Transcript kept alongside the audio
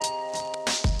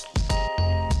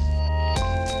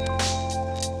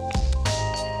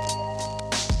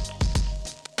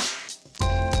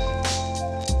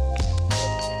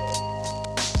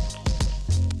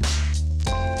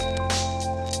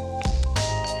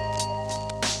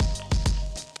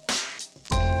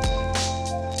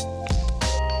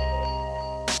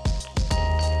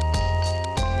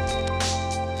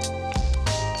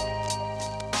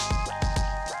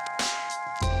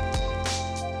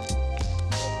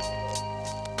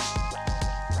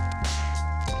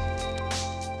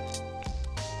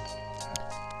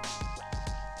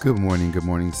Good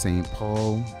morning, St.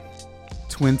 Paul,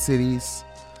 Twin Cities,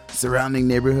 surrounding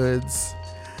neighborhoods.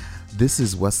 This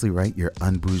is Wesley Wright, your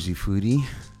unbougie foodie.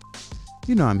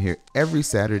 You know I'm here every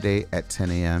Saturday at 10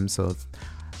 a.m., so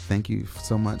thank you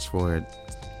so much for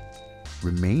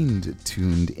remained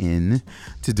tuned in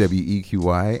to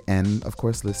WEQY and, of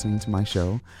course, listening to my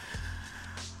show.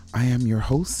 I am your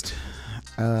host.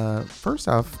 First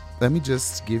off, let me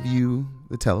just give you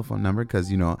the telephone number because,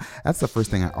 you know, that's the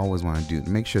first thing I always want to do, to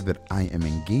make sure that I am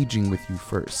engaging with you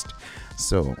first.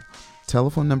 So,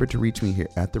 telephone number to reach me here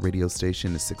at the radio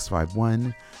station is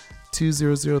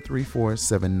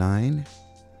 651-200-3479.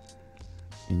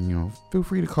 And, you know, feel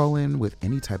free to call in with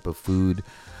any type of food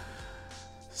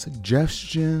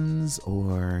suggestions,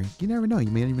 or you never know, you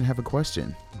may even have a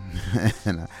question.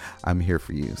 And I'm here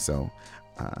for you. So,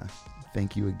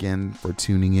 thank you again for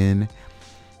tuning in.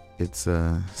 It's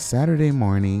a Saturday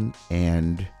morning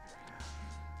and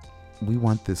we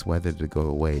want this weather to go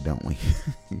away, don't we?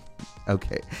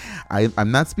 Okay.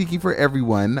 I'm not speaking for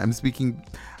everyone. I'm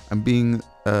being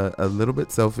a little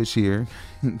bit selfish here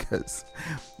because,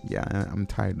 yeah, I'm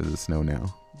tired of the snow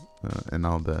now and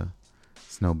all the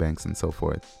snowbanks and so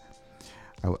forth.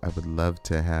 I would love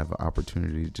to have an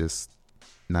opportunity to just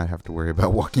not have to worry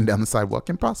about walking down the sidewalk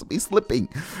and possibly slipping.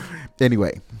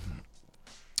 Anyway.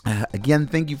 Again,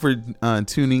 thank you for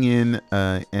tuning in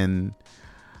and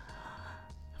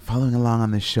following along on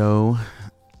the show.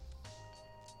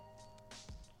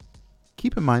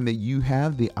 Keep in mind that you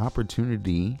have the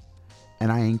opportunity,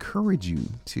 and I encourage you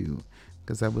to,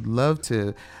 because I would love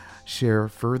to share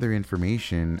further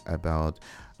information about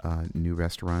new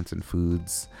restaurants and food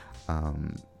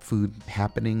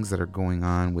happenings that are going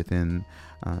on within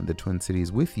the Twin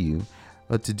Cities with you.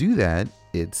 But to do that,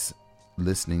 it's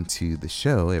listening to the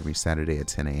show every Saturday at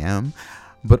 10 a.m.,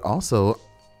 but also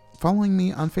following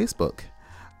me on Facebook.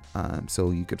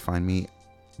 So you could find me,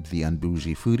 The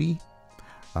Unbougie Foodie.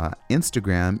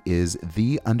 Instagram is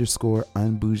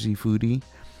 _unbougie foodie.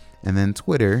 And then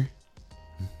Twitter,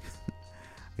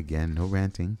 again, no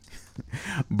ranting,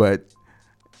 but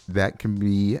that can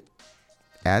be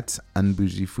at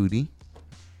unbougie foodie.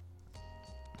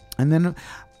 And then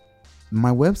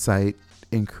my website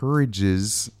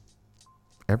encourages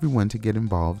everyone to get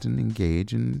involved and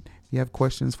engage, and if you have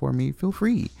questions for me, feel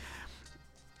free.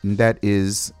 And that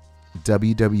is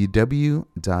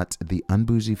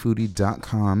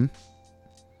www.theunbougiefoodie.com.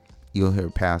 You'll hear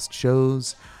past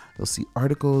shows, you'll see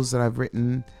articles that I've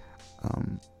written.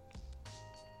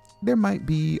 There might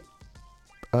be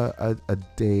a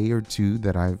day or two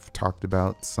that I've talked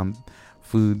about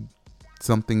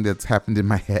something that's happened in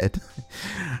my head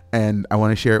and I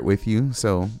want to share it with you.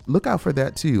 So look out for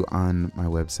that too on my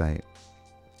website.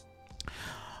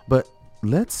 But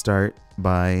let's start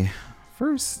by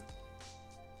first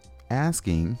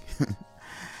asking,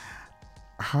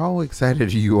 how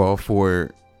excited are you all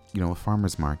for,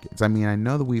 farmers markets? I mean, I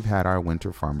know that we've had our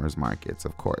winter farmers markets,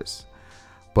 of course,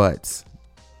 but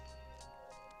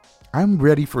I'm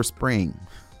ready for spring.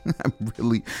 I'm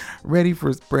really ready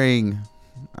for spring.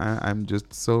 I'm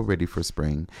just so ready for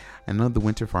spring. I know the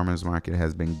Winter Farmers Market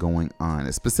has been going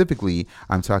on. Specifically,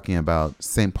 I'm talking about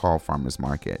St. Paul Farmers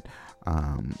Market.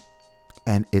 And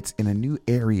it's in a new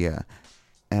area.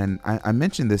 And I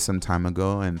mentioned this some time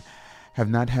ago and have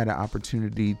not had an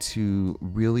opportunity to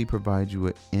really provide you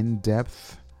an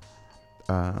in-depth,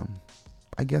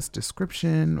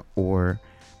 description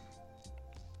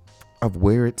of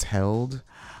where it's held.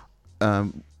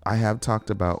 I have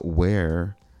talked about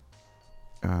where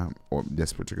or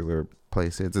this particular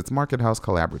place is. It's Market House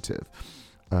Collaborative.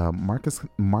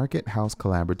 Market House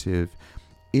Collaborative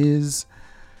is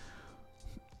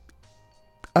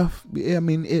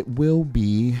it will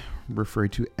be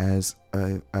referred to as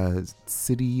a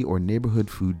city or neighborhood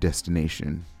food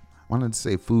destination. I wanted to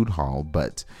say food hall,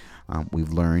 but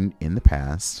we've learned in the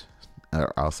past,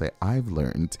 or I'll say I've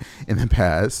learned in the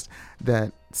past,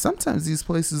 that sometimes these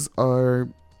places are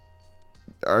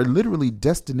literally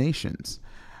destinations.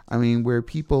 I mean, where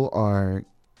people are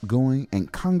going and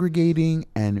congregating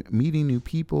and meeting new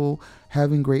people,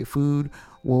 having great food.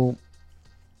 Well,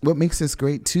 what makes this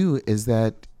great too is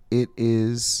that it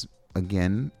is,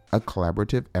 again, a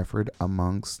collaborative effort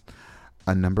amongst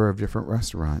a number of different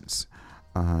restaurants.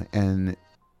 And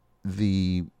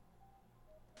the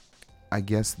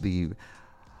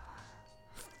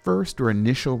first or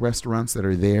initial restaurants that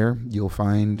are there, you'll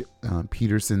find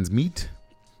Peterson's Meat,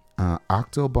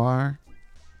 Octobar,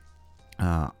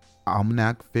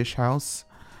 Almanac Fish House,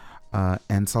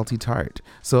 and Salty Tart.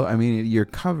 So, I mean,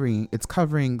 it's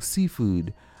covering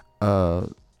seafood.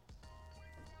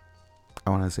 I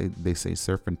want to say, they say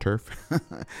surf and turf.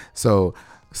 So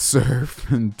surf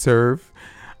and turf.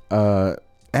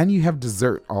 And you have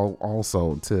dessert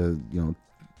also to,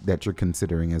 that you're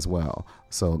considering as well.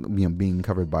 So, being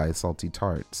covered by a salty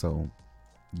tart. So,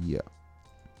 yeah.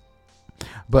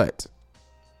 But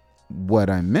what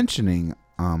I'm mentioning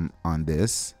on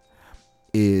this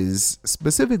is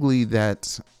specifically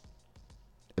that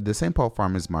the St. Paul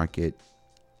Farmers Market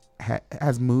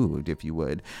has moved, if you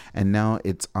would, and now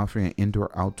it's offering an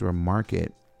indoor-outdoor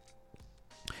market.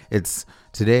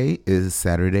 Today is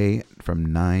Saturday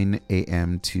from 9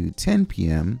 a.m. to 10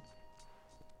 p.m.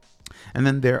 And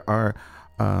then there are,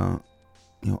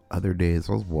 other days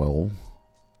as well.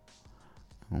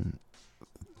 Let's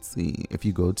see. If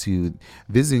you go to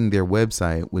visiting their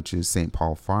website, which is St.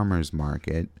 Paul Farmers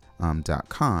Market,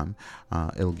 .com,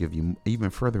 it'll give you even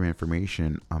further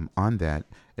information on that.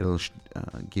 It'll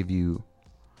give you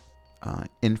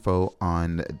info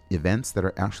on events that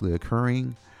are actually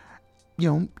occurring,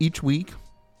 each week.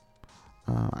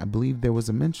 I believe there was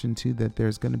a mention too that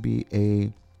there's going to be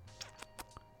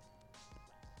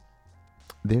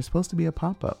there's supposed to be a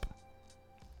pop-up.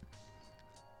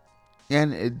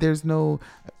 And there's no,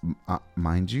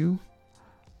 mind you,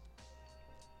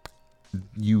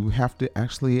 you have to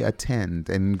actually attend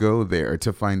and go there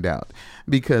to find out,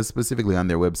 because specifically on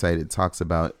their website, it talks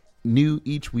about new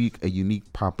each week, a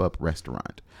unique pop-up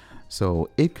restaurant. So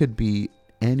it could be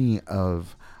any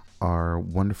of our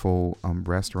wonderful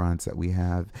restaurants that we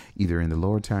have either in the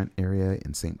Lower Town area,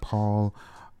 in St. Paul,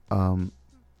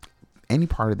 any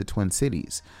part of the Twin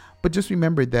Cities. But just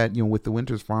remember that, with the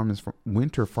Winter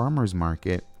Farmers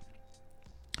Market,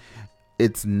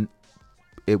 it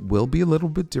will be a little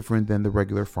bit different than the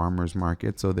regular farmers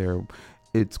market. So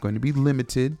it's going to be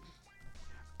limited,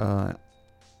 but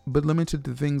limited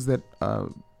to things that,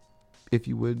 if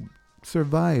you would,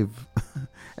 survive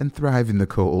and thrive in the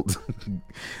cold.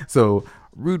 So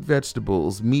root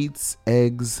vegetables, meats,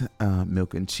 eggs,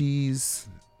 milk and cheese,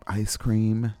 ice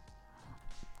cream,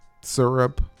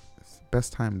 syrup. It's the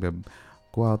best time to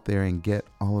go out there and get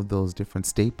all of those different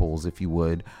staples, if you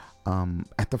would,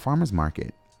 at the farmers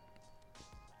market.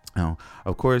 Now,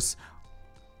 of course,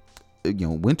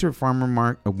 winter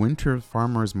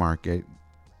farmers market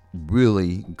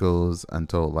really goes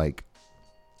until like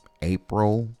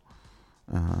April.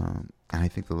 And I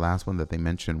think the last one that they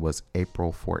mentioned was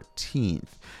April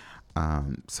 14th.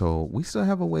 So we still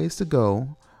have a ways to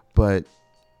go, but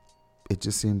it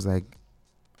just seems like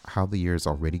how the year is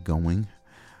already going.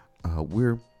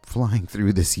 We're flying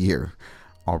through this year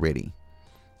already,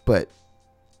 but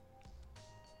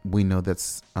we know that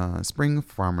spring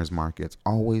farmers markets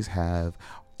always have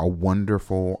a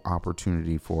wonderful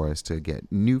opportunity for us to get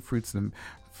new fruits and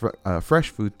fresh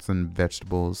fruits and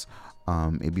vegetables.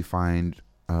 Maybe find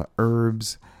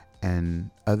herbs and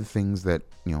other things that,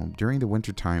 during the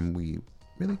winter time, we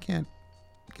really can't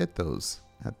get those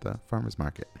at the farmers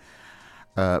market.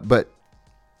 But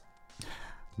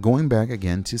going back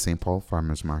again to St. Paul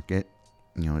Farmers Market,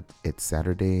 it's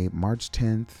Saturday, March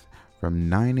 10th from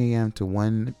 9 a.m. to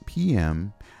 1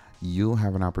 p.m. You'll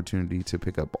have an opportunity to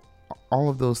pick up all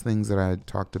of those things that I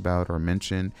talked about or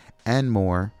mentioned and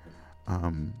more.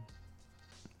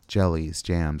 Jellies,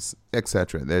 jams,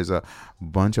 etc. There's a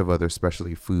bunch of other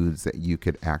specialty foods that you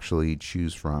could actually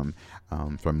choose from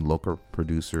local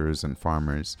producers and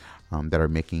farmers that are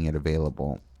making it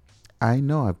available. I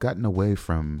know I've gotten away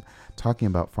from talking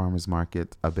about farmers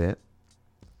market a bit.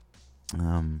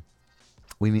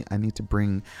 I need to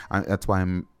bring. That's why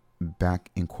I'm back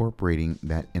incorporating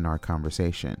that in our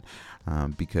conversation,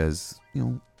 because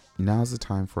now's the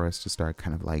time for us to start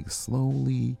kind of like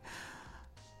slowly.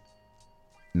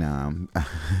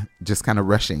 Just kind of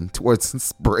rushing towards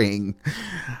spring,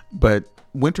 but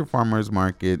winter farmers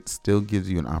market still gives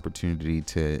you an opportunity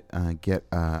to get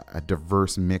a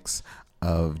diverse mix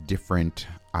of different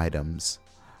items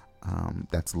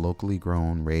that's locally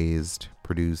grown, raised,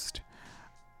 produced,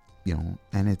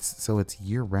 and it's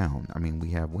year round. I mean,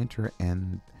 we have winter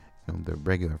and the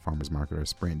regular farmers market or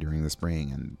spring during the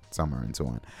spring and summer and so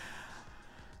on.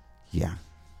 Yeah,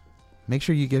 make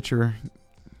sure you get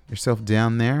yourself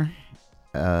down there.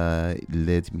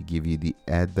 Let me give you the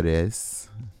address.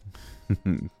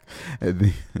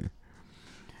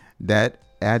 That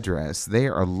address, they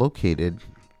are located.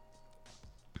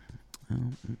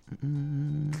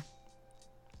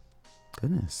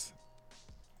 Goodness,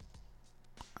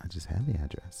 I just had the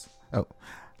address. Oh,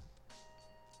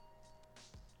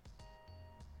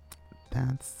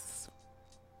 that's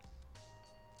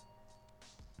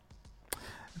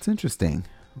interesting.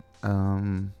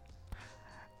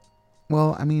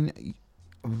 Well, I mean,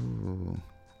 I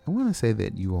want to say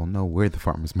that you all know where the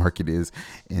farmers market is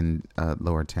in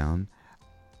Lower Town.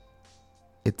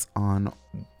 It's on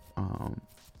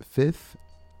 5th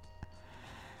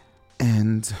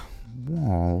and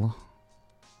Wall.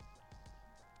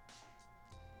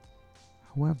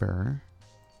 However,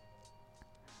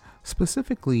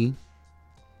 specifically,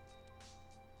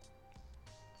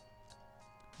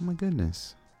 oh my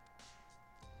goodness.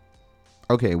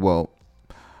 Okay, well,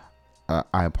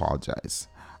 I apologize.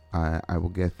 I will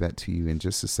get that to you in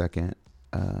just a second.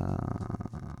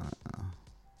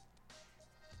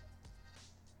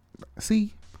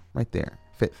 See, right there,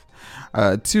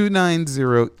 5th.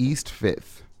 290 East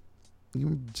 5th.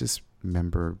 You just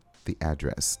remember the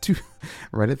address.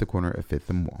 Right at the corner of 5th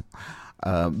and Wall.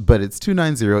 But it's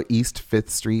 290 East 5th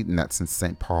Street, and that's in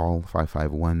St. Paul,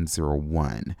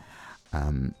 55101.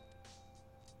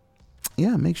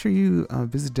 Yeah, make sure you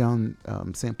visit down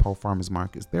St. Paul Farmers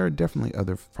Markets. There are definitely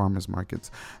other farmers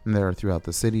markets that are throughout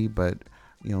the city, but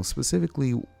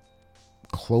specifically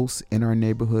close in our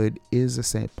neighborhood is a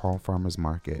St. Paul Farmers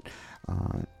Market,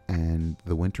 and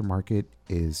the winter market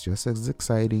is just as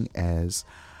exciting as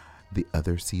the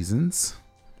other seasons.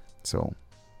 So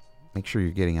make sure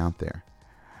you're getting out there.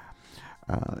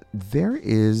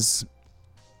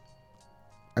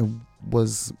 I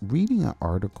was reading an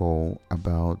article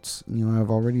about, I've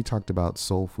already talked about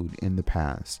soul food in the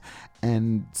past,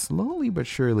 and slowly but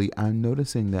surely I'm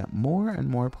noticing that more and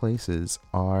more places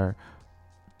are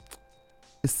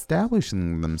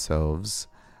establishing themselves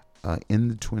in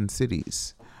the Twin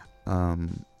Cities.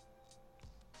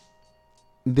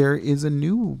 There is a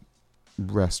new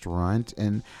restaurant,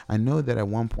 and I know that at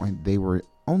one point they were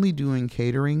only doing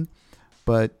catering,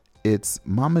 but it's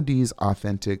Mrkt's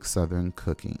Authentic Southern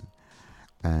Cooking,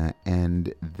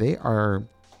 and they're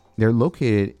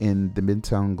located in the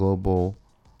Midtown Global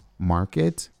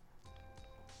Market.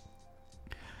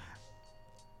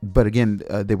 But again,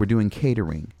 they were doing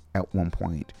catering at one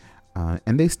point,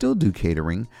 and they still do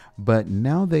catering, but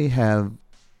now they have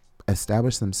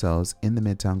established themselves in the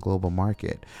Midtown Global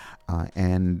Market.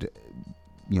 And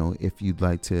if you'd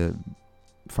like to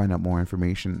find out more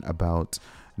information about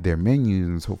their menus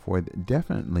and so forth,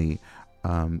 definitely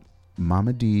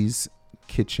Mrkt's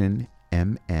Kitchen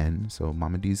MN, so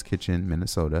Mrkt's Kitchen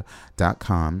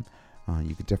Minnesota.com.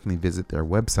 You could definitely visit their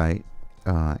website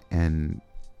and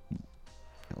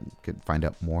could find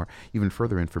out more, even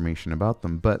further information about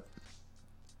them. But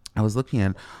I was looking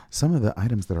at some of the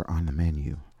items that are on the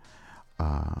menu.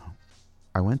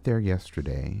 I went there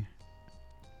yesterday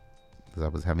because I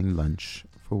was having lunch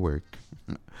for work.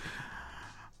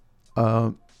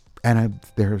 And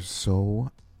there's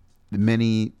so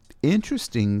many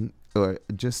interesting, or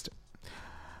just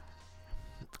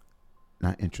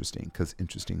not interesting, because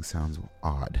interesting sounds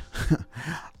odd.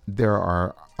 There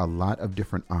are a lot of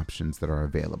different options that are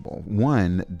available.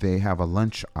 One, they have a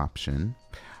lunch option,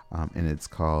 and it's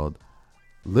called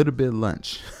Little Bit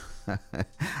Lunch.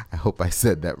 I hope I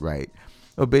said that right.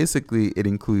 Well, basically, it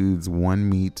includes one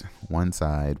meat, one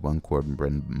side, one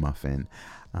cornbread muffin.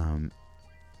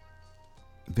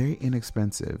 Very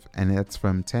inexpensive, and it's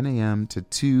from 10 a.m. to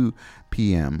 2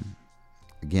 p.m.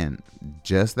 Again,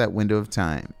 just that window of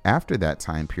time. After that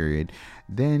time period,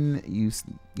 then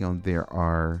there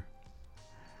are,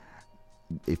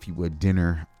 if you would,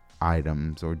 dinner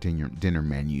items or dinner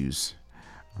menus,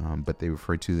 but they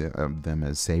refer to them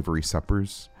as savory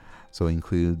suppers. So it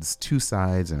includes 2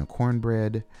 sides and a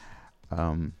cornbread.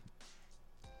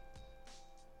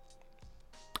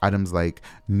 Items like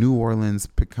New Orleans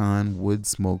pecan wood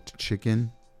smoked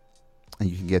chicken, and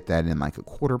you can get that in like a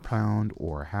 1/4 pound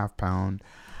or a 1/2 pound.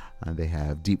 They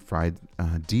have deep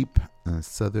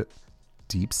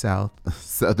South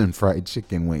Southern fried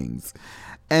chicken wings,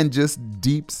 and just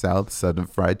deep South Southern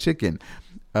fried chicken,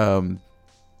 Southern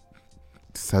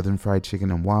fried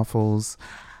chicken and waffles.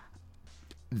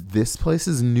 This place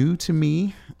is new to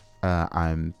me.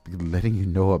 I'm letting you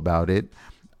know about it.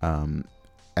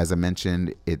 As I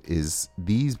mentioned, it is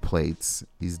these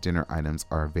dinner items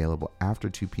are available after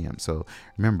 2 p.m. So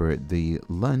remember, the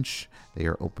lunch, they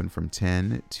are open from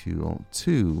 10 to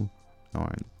 2,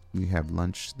 or you have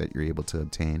lunch that you're able to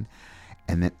obtain.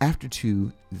 And then after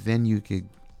 2, then you could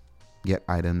get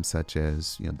items such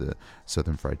as, the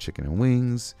Southern fried chicken and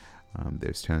wings.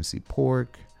 There's Tennessee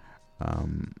pork,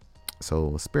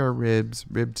 so spare ribs,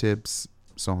 rib tips,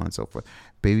 so on and so forth.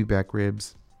 Baby back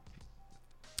ribs.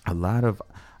 A lot of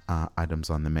items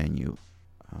on the menu.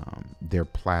 Their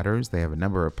platters, they have a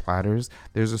number of platters.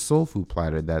 There's a soul food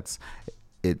platter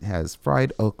it has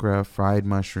fried okra, fried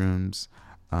mushrooms,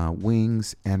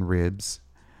 wings, and ribs.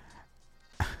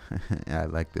 I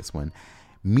like this one.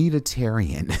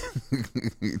 Meatitarian.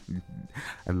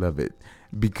 I love it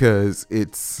because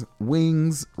it's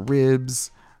wings,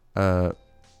 ribs,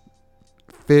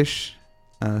 fish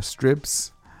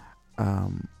strips.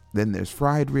 Then there's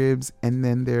fried ribs, and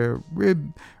then there are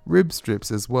rib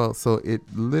strips as well. So it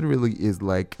literally is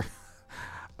like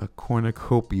a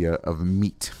cornucopia of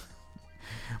meat.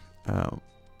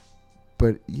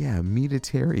 But yeah,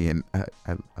 Mediterranean. I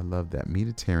love that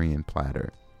Mediterranean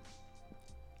platter.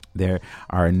 There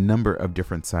are a number of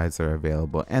different sides that are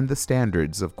available, and the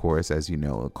standards, of course, as you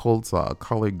know, a coleslaw,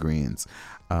 collard greens,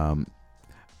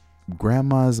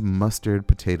 grandma's mustard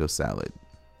potato salad.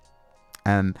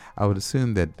 And I would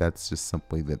assume that that's just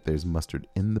simply that there's mustard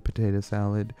in the potato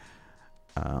salad.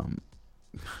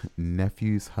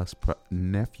 Nephew's hush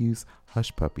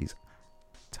puppies,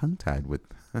 tongue-tied with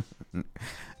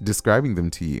describing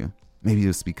them to you. Maybe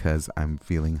it's because I'm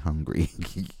feeling hungry.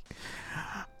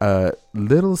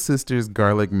 Little Sister's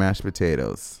garlic mashed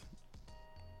potatoes.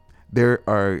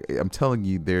 I'm telling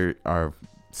you, there are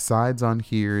sides on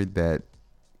here that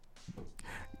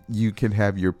you can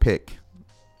have your pick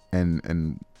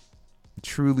and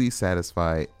truly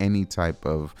satisfy any type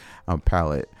of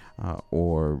palate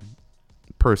or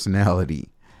personality.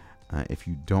 If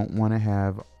you don't want to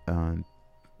have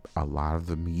a lot of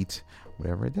the meat,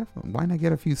 whatever, definitely, why not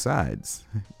get a few sides?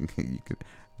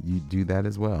 you do that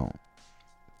as well.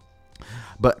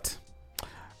 But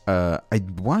I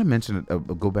want to mention,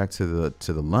 go back to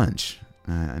the lunch.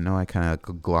 I know I kind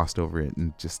of glossed over it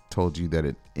and just told you that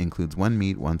it includes 1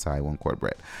 meat, 1 side, 1 quart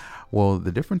bread. Well,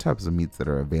 the different types of meats that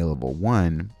are available.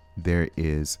 One, there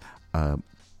is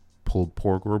pulled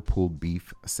pork or pulled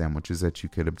beef sandwiches that you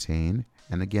could obtain.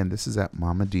 And again, this is at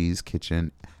Mama D's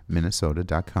Kitchen,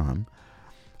 Minnesota.com.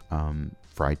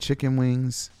 Fried chicken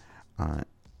wings.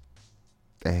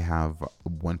 They have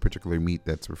one particular meat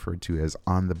that's referred to as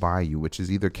on the bayou, which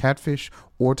is either catfish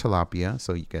or tilapia.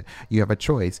 So you have a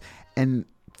choice. And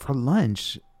for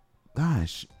lunch,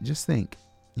 gosh, just think,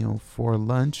 for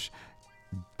lunch,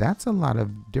 that's a lot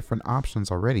of different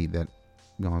options already that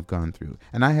I've gone through.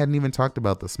 And I hadn't even talked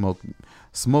about the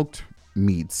smoked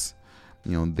meats.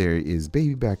 There is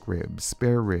baby back ribs,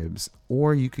 spare ribs,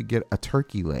 or you could get a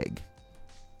turkey leg.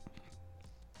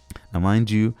 Now, mind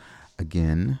you,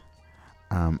 again,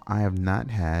 I have not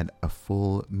had a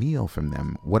full meal from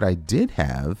them. What I did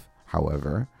have,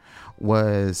 however,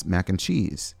 was mac and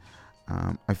cheese.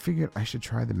 I figured I should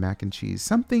try the mac and cheese.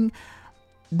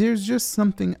 There's just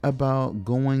something about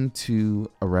going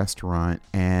to a restaurant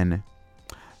and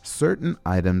certain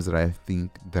items that I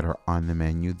think that are on the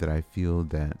menu that I feel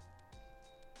that,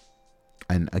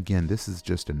 and again, this is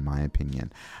just in my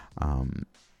opinion. I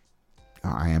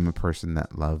am a person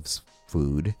that loves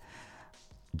food,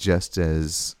 just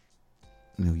as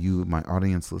you, my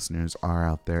audience listeners, are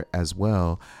out there as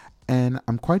well. And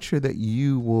I'm quite sure that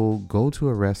you will go to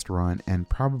a restaurant and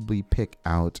probably pick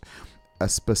out a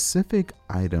specific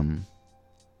item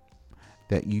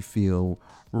that you feel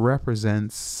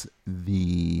represents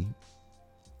the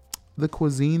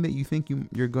cuisine that you think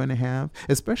you're going to have,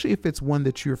 especially if it's one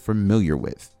that you're familiar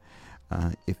with.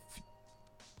 If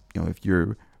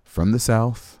you're from the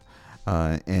South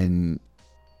and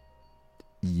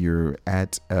you're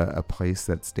at a place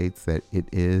that states that it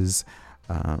is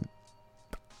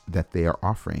that they are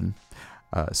offering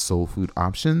soul food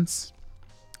options,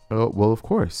 well, of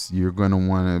course, you're going to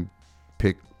want to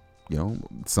pick,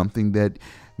 something that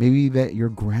maybe that your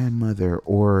grandmother,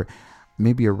 or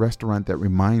maybe a restaurant that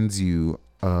reminds you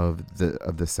of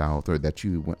the South, or that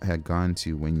you had gone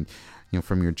to when,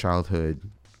 from your childhood,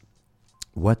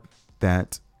 what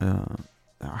that,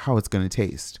 how it's going to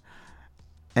taste.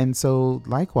 And so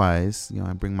likewise,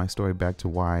 I bring my story back to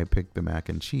why I picked the mac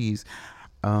and cheese.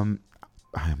 I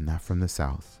am not from the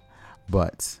South,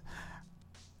 but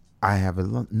I have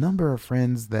a number of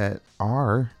friends that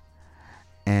are,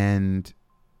 and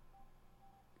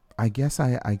I guess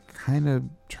I kind of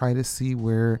try to see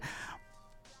where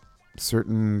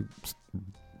certain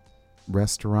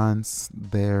restaurants,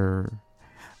 I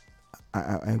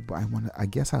want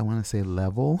to say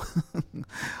level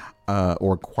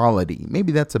or quality.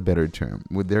 Maybe that's a better term,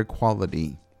 with their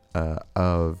quality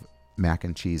of mac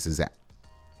and cheese is at.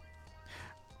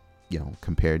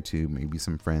 Compared to maybe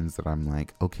some friends that I'm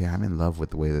like, okay, I'm in love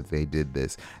with the way that they did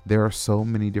this. There are so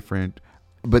many different,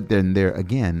 but then there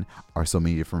again are so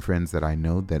many different friends that I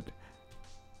know that,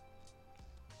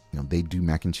 they do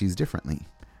mac and cheese differently.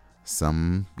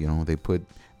 Some, they put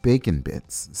bacon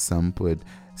bits, some put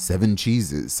 7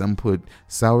 cheeses, some put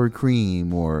sour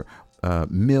cream or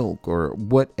milk, or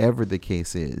whatever the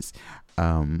case is.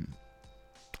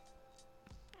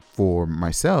 For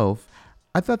myself,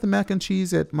 I thought the mac and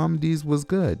cheese at Mama D's was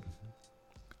good.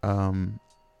 Yeah,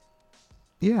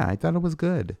 I thought it was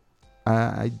good.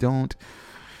 I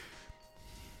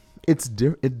it's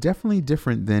definitely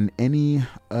different than any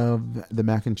of the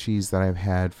mac and cheese that I've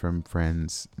had from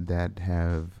friends that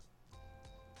have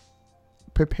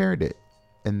prepared it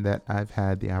and that I've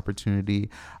had the opportunity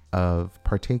of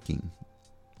partaking.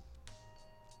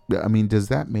 I mean, does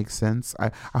that make sense?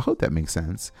 I hope that makes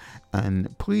sense.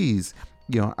 And please,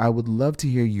 I would love to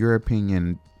hear your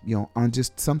opinion, on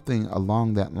just something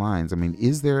along that lines. I mean,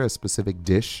 is there a specific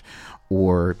dish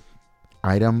or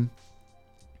item?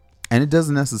 And it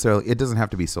doesn't have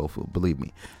to be soul food. Believe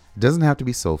me, it doesn't have to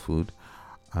be soul food.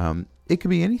 It could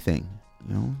be anything.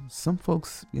 Some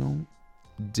folks,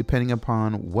 depending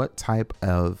upon what type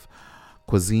of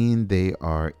cuisine they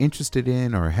are interested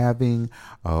in or having,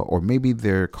 or maybe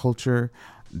their culture,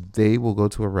 they will go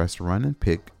to a restaurant and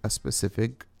pick a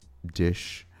specific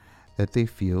dish that they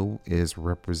feel is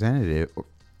representative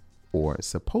or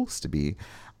supposed to be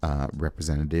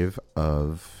representative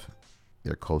of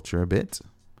their culture a bit,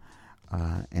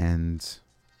 and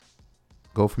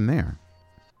go from there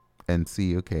and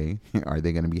see, okay, are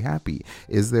they going to be happy?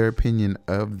 Is their opinion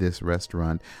of this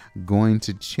restaurant going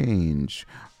to change,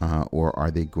 or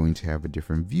are they going to have a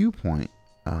different viewpoint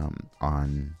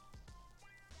on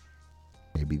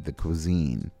maybe the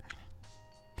cuisine?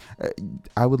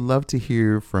 I would love to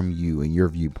hear from you and your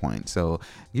viewpoint. So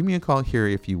give me a call here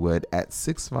if you would at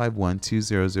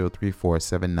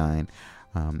 651-200-3479.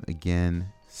 Again,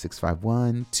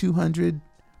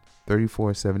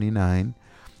 651-200-3479.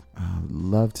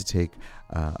 Love to take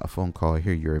a phone call,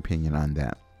 hear your opinion on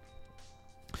that.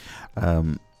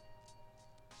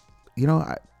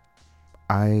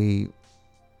 I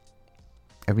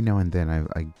every now and then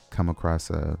I come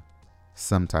across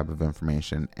some type of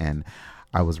information, and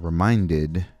I was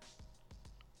reminded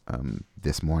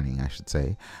this morning, I should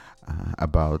say,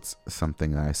 about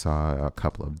something that I saw a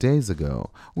couple of days ago,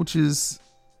 which is,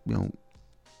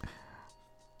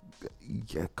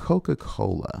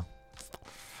 Coca-Cola.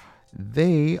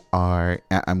 They are,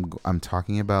 I'm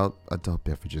talking about adult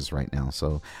beverages right now,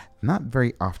 so not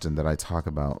very often that I talk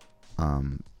about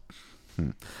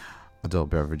adult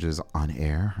beverages on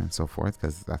air and so forth,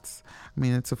 because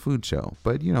it's a food show.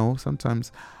 But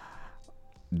sometimes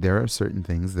there are certain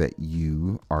things that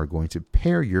you are going to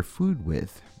pair your food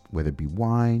with, whether it be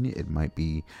wine, it might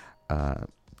be a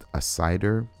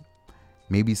cider,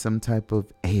 maybe some type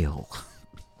of ale,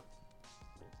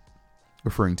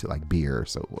 referring to like beer or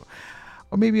so,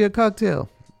 or maybe a cocktail.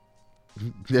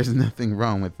 There's nothing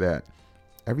wrong with that.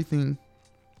 Everything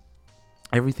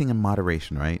in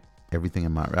moderation, right? Everything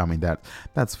in moderation. I mean,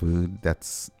 that's food.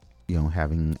 That's,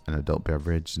 having an adult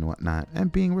beverage and whatnot,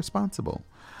 and being responsible.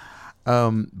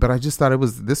 But I just thought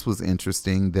this was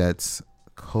interesting that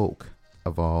Coke,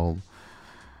 of all,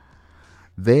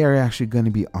 they are actually going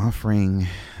to be offering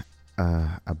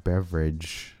a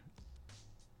beverage.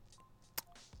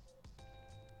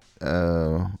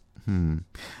 I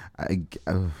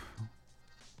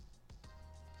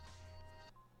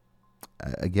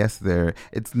guess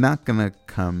it's not gonna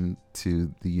come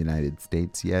to the United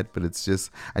States yet, but I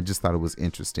just thought it was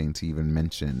interesting to even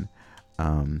mention.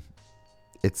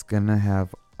 It's gonna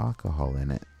have alcohol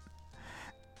in it,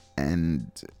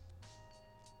 and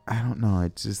I don't know.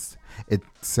 It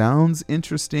sounds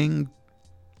interesting,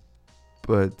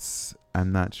 but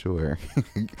I'm not sure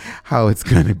how it's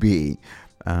gonna be.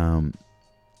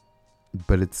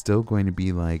 But it's still going to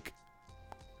be like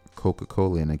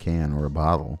Coca-Cola in a can or a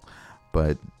bottle,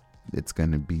 but it's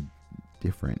going to be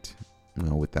different,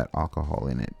 with that alcohol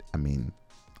in it. I mean,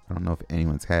 I don't know if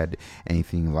anyone's had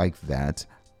anything like that,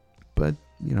 but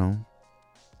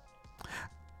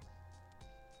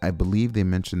I believe they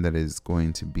mentioned that it's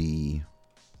going to be,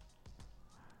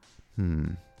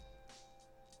 the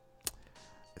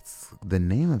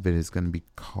name of it is going to be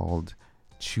called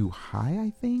Tunein, I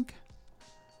think.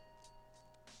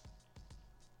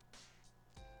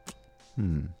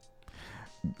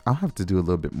 I'll have to do a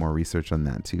little bit more research on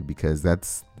that too, because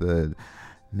that's the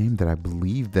name that I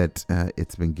believe that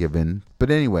it's been given. But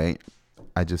anyway,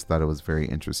 I just thought it was very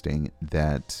interesting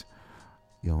that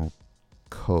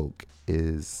Coke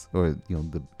is, or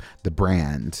the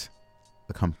brand,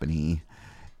 the company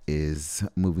is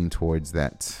moving towards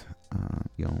that,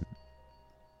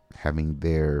 having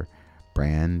their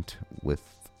brand with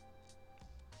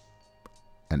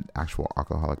an actual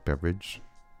alcoholic beverage.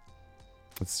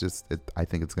 I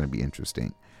think it's going to be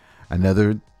interesting.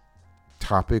 Another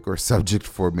topic or subject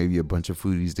for maybe a bunch of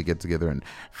foodies to get together and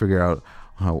figure out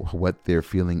what their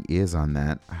feeling is on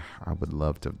that. I would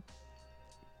love to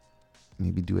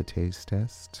maybe do a taste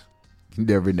test. You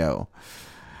never know.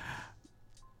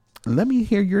 Let me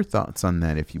hear your thoughts on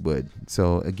that if you would.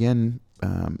 So again,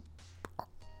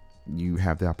 you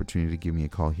have the opportunity to give me a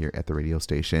call here at the radio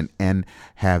station and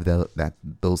have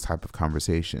those type of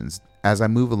conversations. As I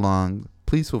move along,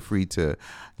 please feel free to,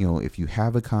 if you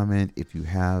have a comment, if you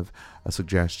have a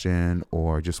suggestion,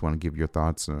 or just want to give your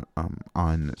thoughts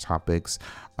on topics,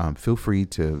 feel free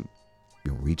to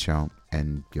reach out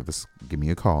and give me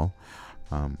a call.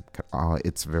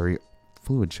 It's a very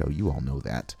fluid show. You all know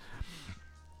that.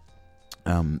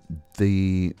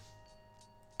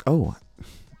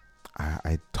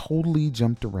 I totally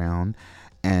jumped around,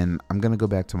 and I'm going to go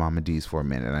back to Mama D's for a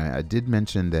minute. I did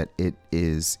mention that it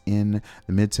is in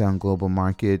the Midtown Global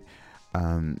Market,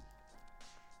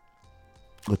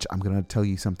 which I'm going to tell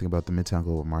you something about the Midtown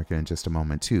Global Market in just a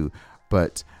moment too.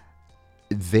 But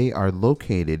they are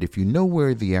located, if you know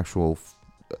where the actual,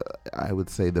 I won't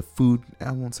say the food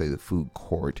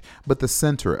court, but the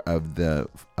center of the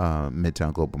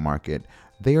Midtown Global Market,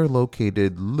 they are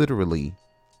located literally,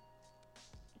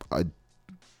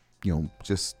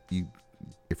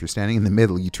 if you're standing in the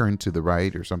middle, you turn to the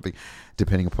right or something,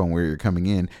 depending upon where you're coming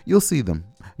in, you'll see them.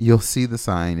 You'll see the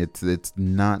sign. It's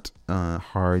not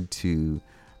hard to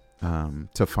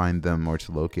find them or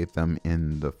to locate them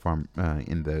in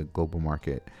the global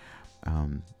market.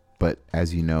 But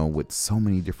as you know, with so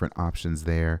many different options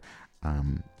there,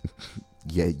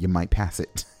 you might pass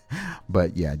it.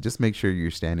 But yeah, just make sure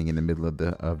you're standing in the middle of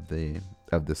the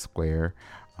square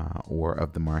or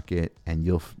of the market, and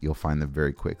you'll find them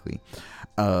very quickly.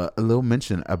 A little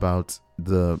mention about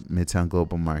the Midtown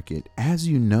Global Market. As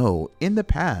you know, in the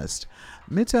past,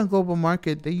 Midtown Global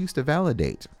Market, they used to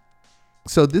validate.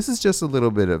 So this is just a little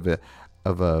bit of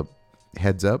a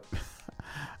heads up.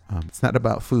 It's not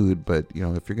about food, but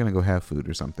if you're going to go have food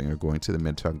or something, or going to the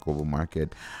Midtown Global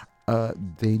Market,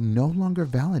 they no longer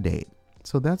validate.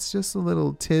 So that's just a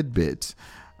little tidbit.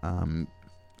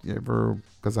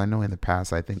 Because I know in the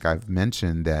past, I think I've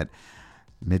mentioned that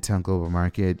Midtown Global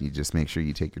Market, you just make sure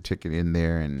you take your ticket in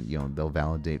there, and they'll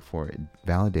validate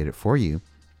it for you.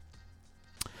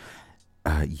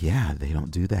 They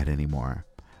don't do that anymore.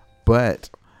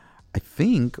 But I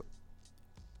think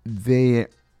their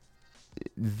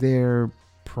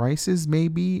prices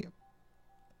maybe,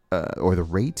 or the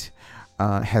rate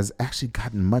has actually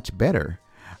gotten much better.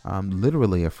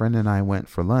 Literally, a friend and I went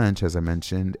for lunch, as I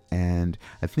mentioned, and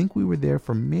I think we were there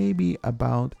for maybe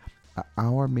about an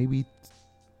hour,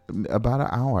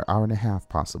 hour and a half,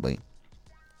 possibly.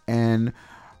 And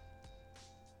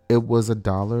it was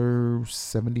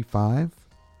 $1.75.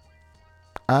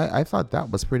 I thought that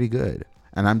was pretty good.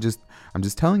 And I'm just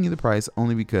telling you the price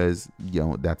only because,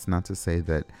 that's not to say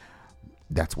that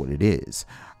that's what it is.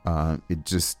 It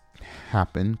just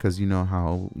happened because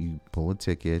how you pull a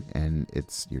ticket and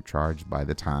you're charged by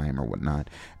the time or whatnot.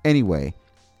 Anyway,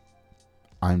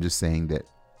 I'm just saying that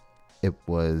I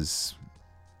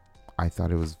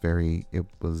thought it was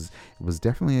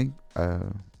definitely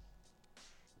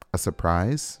a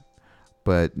surprise,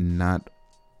 but not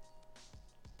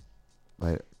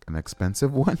like an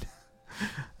expensive one.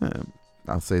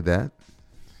 I'll say that.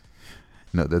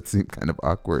 No, that seemed kind of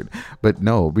awkward, but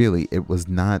no, really, it was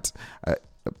not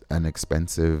an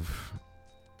expensive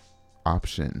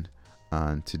option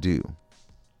to do.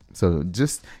 So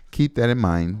just keep that in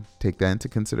mind, take that into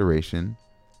consideration,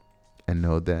 and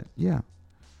know that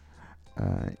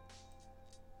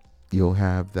you'll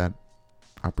have that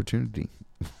opportunity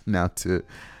now to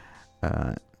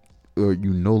or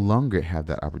you no longer have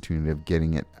that opportunity of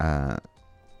getting it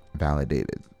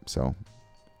validated. So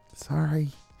sorry.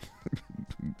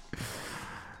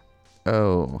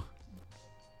 So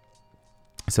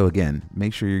again,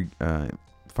 make sure you're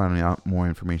finding out more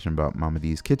information about Momma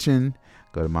D's Kitchen.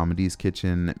 Go to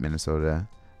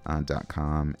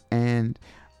mommadskitchen.minnesota.com, and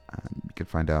you can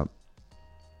find out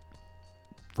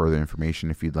further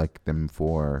information if you'd like them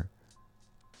for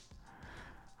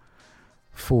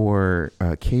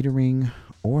catering,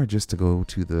 or just to go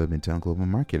to the Midtown Global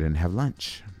Market and have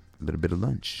lunch, a little bit of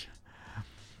lunch.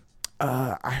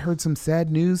 I heard some sad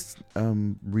news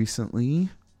recently,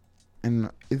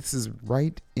 and this is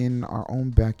right in our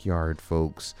own backyard,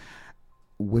 folks,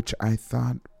 which I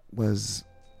thought was,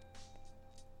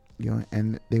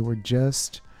 and they were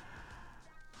just,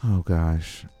 oh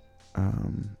gosh, I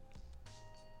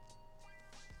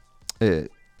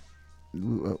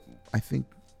think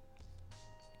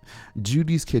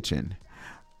Judy's Kitchen.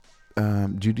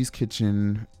 Judy's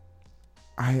Kitchen,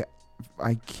 I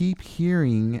keep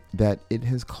hearing that it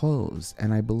has closed,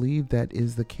 and I believe that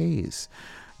is the case.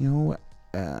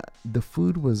 The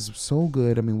food was so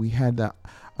good. I mean, we had the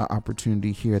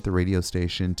opportunity here at the radio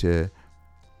station to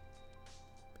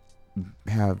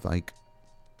have like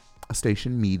a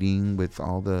station meeting with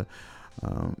all the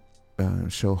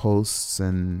show hosts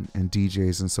and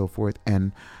DJs and so forth.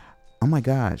 And oh my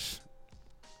gosh,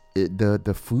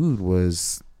 the food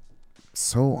was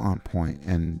so on point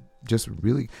and just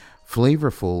really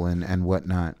flavorful and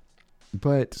whatnot.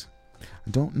 But I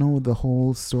don't know the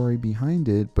whole story behind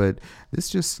it, but this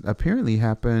just apparently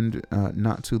happened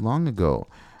not too long ago.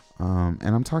 And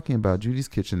I'm talking about Judy's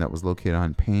Kitchen that was located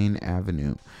on Payne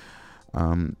Avenue.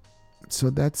 So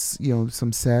that's,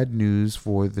 some sad news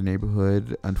for the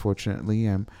neighborhood. Unfortunately,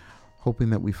 I'm hoping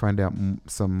that we find out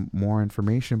some more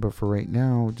information. But for right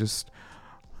now, just,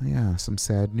 some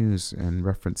sad news in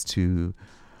reference to,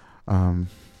 a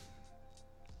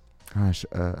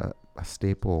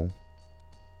staple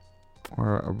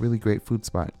or a really great food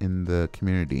spot in the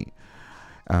community.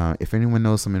 If anyone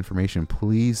knows some information,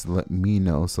 please let me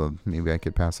know so maybe I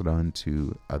could pass it on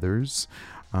to others.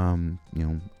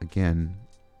 Again,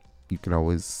 you could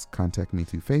always contact me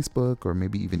through Facebook or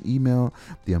maybe even email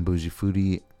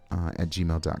theunbougiefoodie at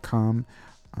gmail.com.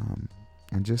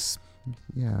 And just,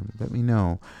 let me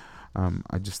know.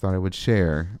 I just thought I would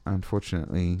share.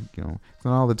 Unfortunately, it's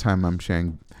not all the time I'm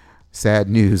sharing sad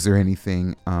news or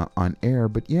anything on air,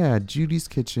 but Judy's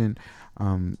Kitchen.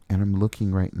 And I'm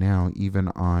looking right now, even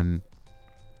on,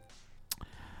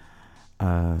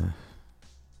 I'm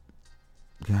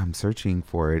searching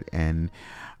for it, and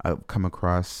I've come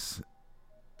across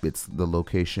it's the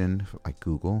location, like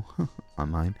Google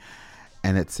online,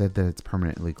 and it said that it's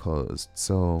permanently closed.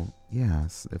 So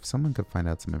if someone could find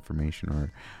out some information,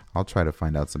 or I'll try to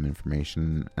find out some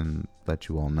information and let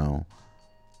you all know,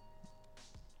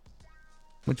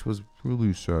 which was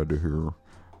really sad to hear.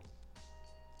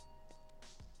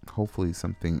 Hopefully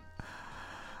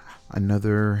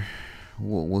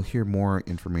we'll hear more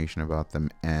information about them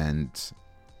and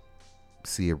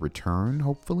see a return,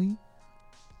 hopefully.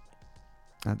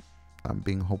 I'm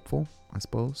being hopeful, I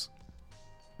suppose.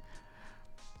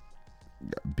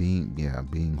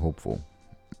 Being hopeful.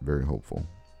 Very hopeful.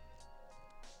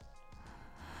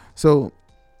 So,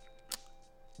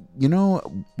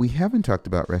 we haven't talked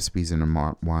about recipes in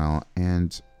a while,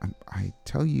 and I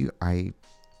tell you, I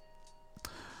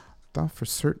thought for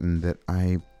certain that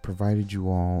I provided you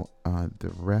all the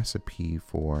recipe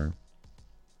for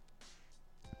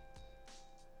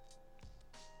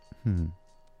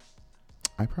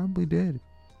I probably did.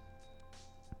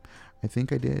 I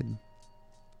think I did.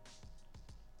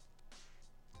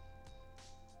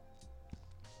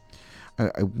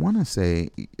 I want to say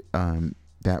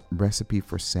that recipe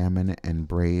for salmon and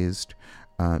braised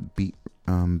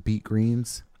beet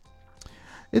greens.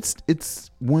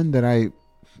 It's one that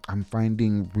I'm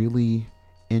finding really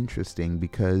interesting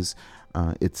because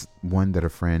it's one that a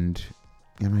friend,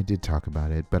 and I did talk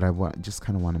about it, but I just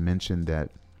kind of want to mention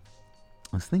that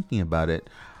I was thinking about it,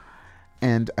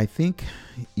 and I think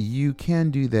you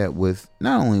can do that with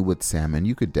not only with salmon.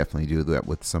 You could definitely do that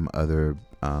with some other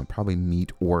probably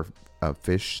meat or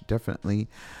fish, definitely.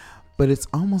 But it's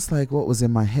almost like what was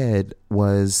in my head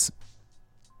was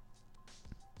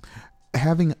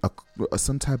having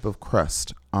some type of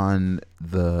crust on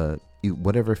the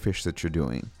whatever fish that you're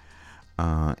doing,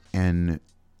 and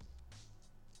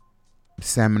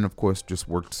salmon, of course, just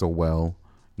worked so well.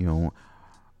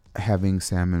 Having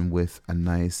salmon with a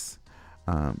nice,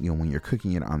 when you're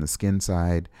cooking it on the skin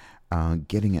side,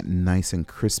 getting it nice and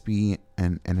crispy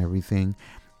and everything,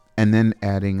 and then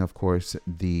adding, of course,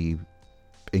 the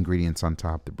ingredients on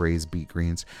top, the braised beet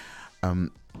greens,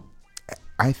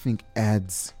 I think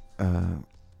adds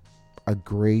a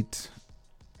great,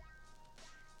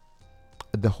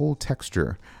 the whole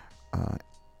texture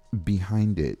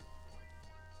behind it.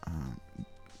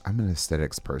 I'm an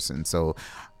aesthetics person, so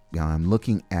I'm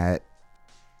looking at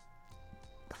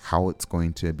how it's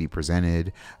going to be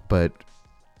presented, but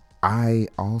I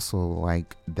also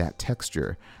like that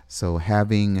texture. So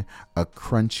having a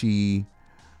crunchy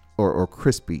or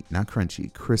crispy, not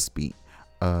crunchy, crispy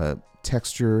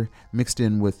texture mixed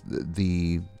in with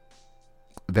the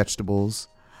vegetables,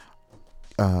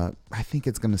 I think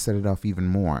it's going to set it off even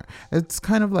more. It's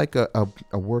kind of like a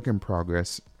work in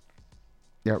progress,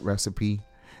 recipe.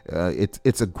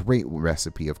 It's a great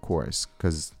recipe, of course,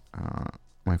 because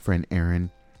my friend Aaron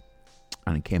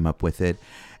came up with it,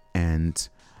 and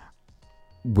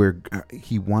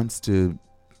he wants to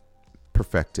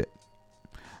perfect it.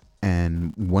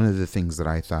 And one of the things that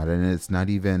I thought, and it's not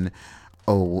even,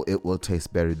 it will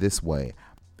taste better this way,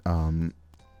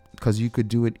 because you could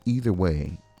do it either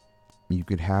way. You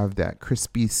could have that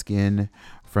crispy skin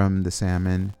from the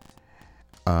salmon,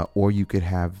 or you could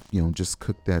have, just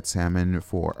cook that salmon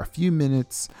for a few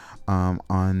minutes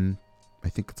on, I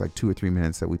think it's like 2 or 3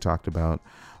 minutes that we talked about.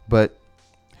 But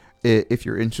If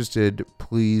you're interested,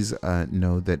 please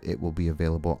know that it will be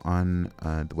available on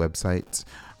the website,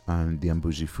 on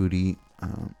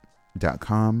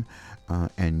theumbougifoodie.com,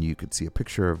 and you could see a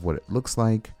picture of what it looks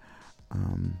like.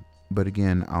 But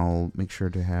again, I'll make sure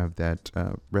to have that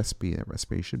recipe. That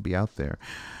recipe should be out there.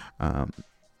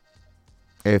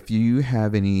 If you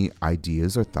have any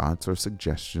ideas or thoughts or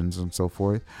suggestions and so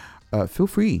forth, feel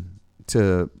free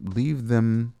to leave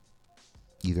them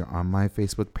either on my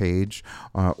Facebook page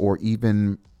or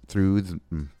even through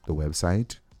the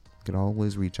website. You can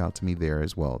always reach out to me there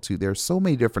as well too. There's so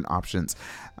many different options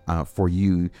for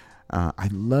you. I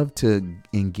love to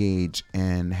engage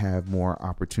and have more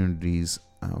opportunities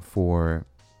for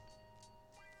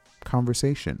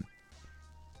conversation.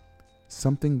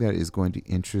 Something that is going to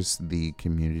interest the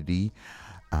community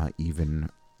even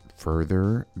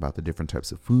further about the different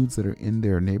types of foods that are in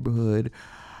their neighborhood.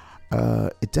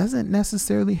 It doesn't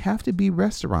necessarily have to be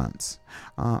restaurants.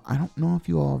 I don't know if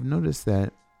you all have noticed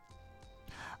that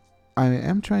I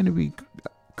am trying to be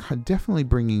definitely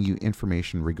bringing you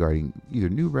information regarding either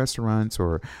new restaurants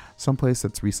or someplace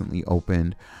that's recently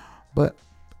opened. But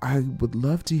I would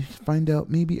love to find out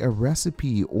maybe a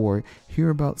recipe or hear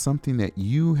about something that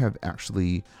you have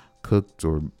actually cooked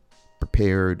or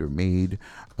prepared or made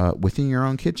within your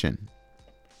own kitchen.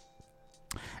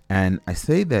 And I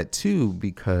say that too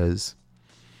because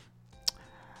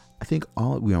I think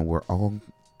we're all,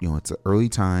 it's an early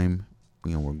time.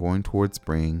 We're going towards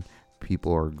spring.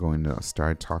 People are going to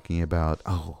start talking about,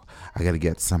 I got to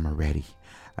get summer ready.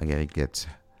 I got to get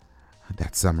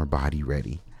that summer body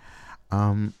ready.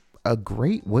 A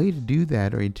great way to do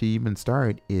that, or to even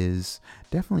start, is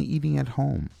definitely eating at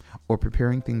home or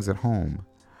preparing things at home.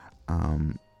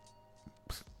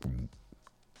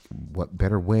 What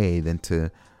better way than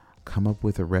to come up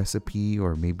with a recipe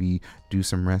or maybe do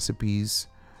some recipes?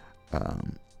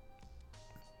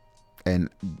 And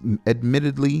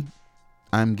admittedly,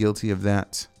 I'm guilty of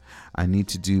that. I need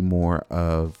to do more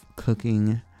of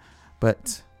cooking,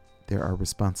 but there are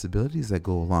responsibilities that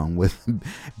go along with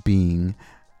being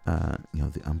the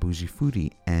Unbougie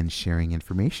Foodie and sharing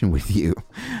information with you.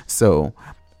 So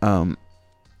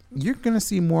you're going to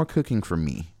see more cooking from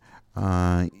me.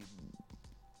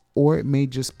 Or it may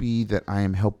just be that I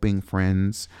am helping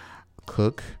friends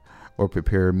cook or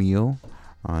prepare a meal.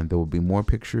 There will be more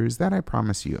pictures, that I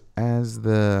promise you. As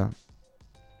the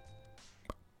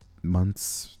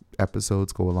months,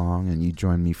 episodes go along and you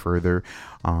join me further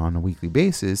on a weekly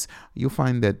basis, you'll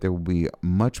find that there will be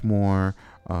much more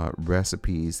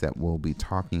recipes that we'll be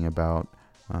talking about.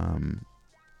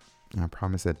 I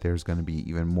promise that there's going to be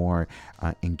even more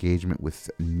engagement with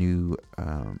new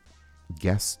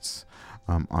guests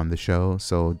on the show.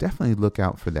 So definitely look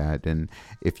out for that. And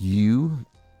if you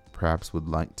perhaps would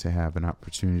like to have an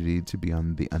opportunity to be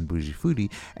on the Unbougie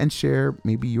Foodie and share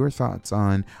maybe your thoughts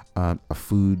on a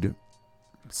food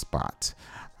spot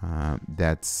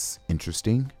that's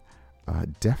interesting,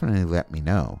 definitely let me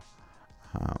know.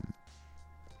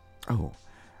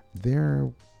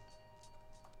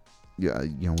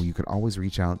 You could always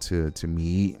reach out to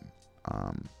me,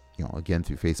 again,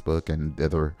 through Facebook and the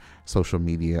other social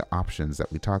media options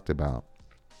that we talked about.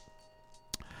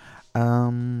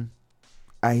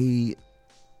 I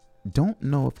don't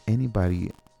know if anybody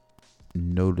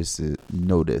noticed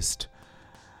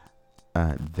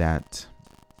that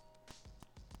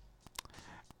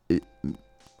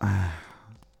I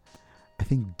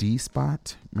think D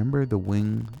Spot, remember the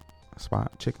wing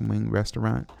spot, chicken wing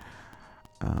restaurant?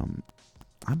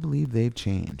 I believe they've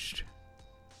changed.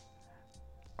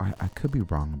 I could be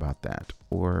wrong about that,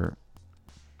 or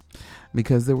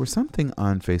because there was something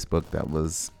on Facebook that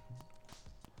was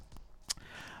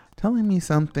telling me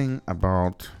something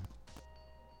about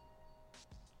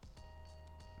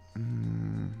I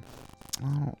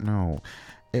don't know.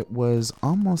 It was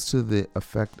almost to the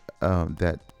effect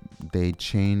that they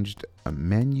changed a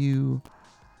menu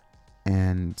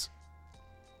and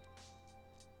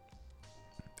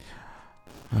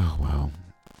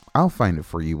I'll find it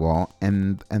for you all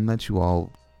and let you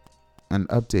all and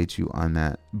update you on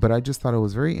that. But I just thought it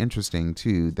was very interesting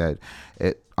too that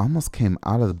it almost came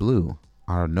out of the blue,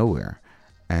 out of nowhere.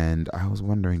 And I was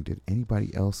wondering, did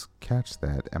anybody else catch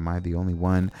that? Am I the only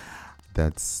one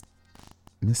that's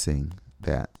missing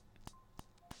that?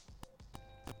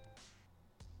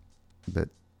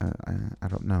 I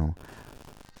don't know.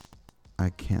 I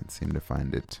can't seem to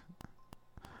find it.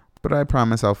 But I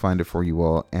promise I'll find it for you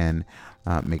all and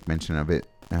make mention of it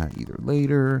either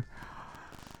later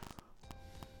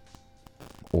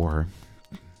or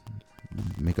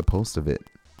make a post of it.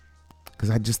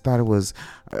 Because I just thought it was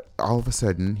all of a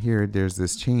sudden there's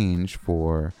this change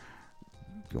for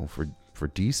for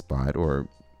D Spot, or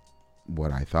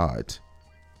what I thought.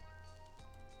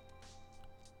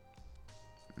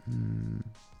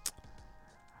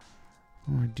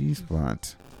 Or D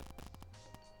Spot.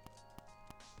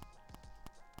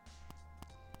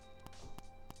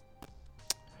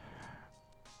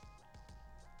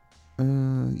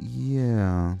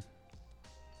 Yeah.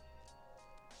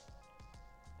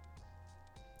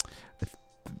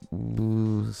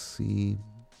 We'll see.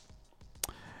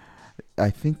 I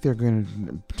think they're going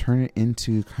to turn it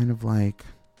into kind of like,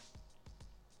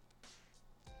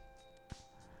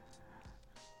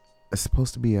 it's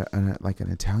supposed to be like an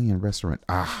Italian restaurant.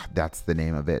 That's the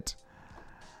name of it.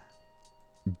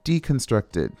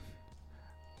 Deconstructed.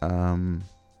 And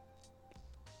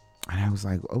I was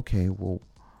like, okay, well,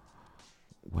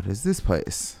 what is this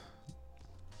place?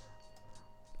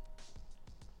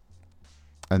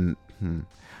 And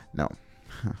no.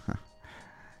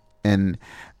 And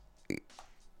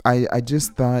I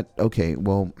just thought, okay,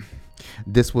 well,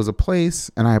 this was a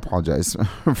place, and I apologize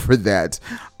for that.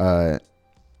 I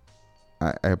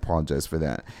apologize for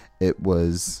that. It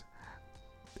was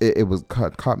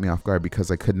caught me off guard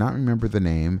because I could not remember the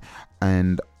name,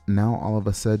 and now all of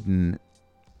a sudden,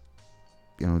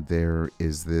 there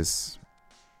is this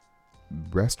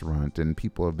restaurant, and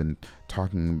people have been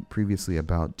talking previously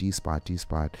about D Spot.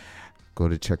 Go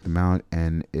to check them out,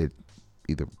 and it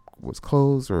either was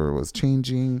closed or was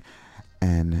changing,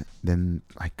 and then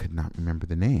I could not remember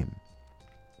the name.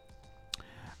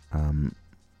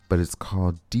 But it's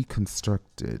called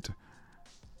Deconstructed,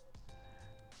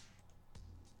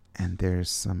 and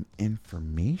there's some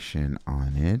information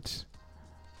on it.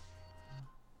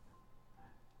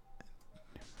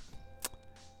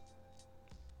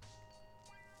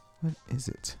 What is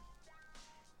it?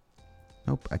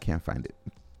 Nope, I can't find it.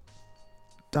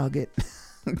 Dog it.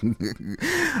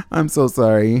 I'm so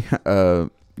sorry. But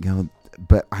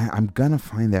I'm gonna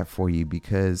find that for you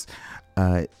because,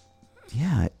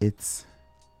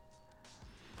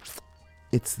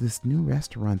 it's this new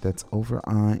restaurant that's over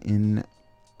in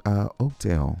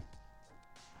Oakdale.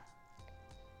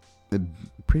 It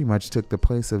pretty much took the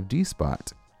place of D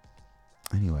Spot.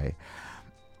 Anyway,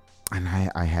 and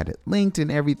I had it linked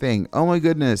and everything. Oh my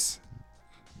goodness.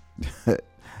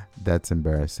 That's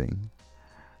embarrassing.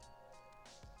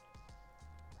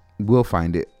 We'll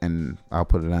find it, and I'll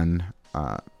put it on.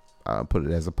 I'll put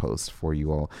it as a post for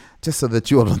you all, just so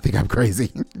that you all don't think I'm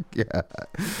crazy. Yeah.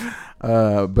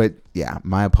 But yeah,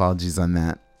 my apologies on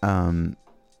that.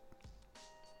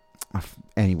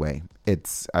 Anyway,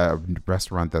 it's a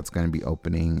restaurant that's going to be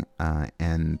opening,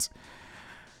 and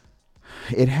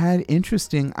it had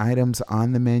interesting items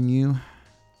on the menu.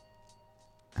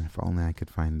 And if only I could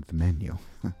find the menu.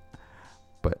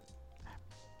 But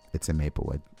it's in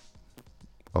Maplewood,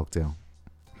 Oakdale.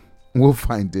 We'll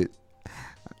find it,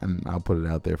 and I'll put it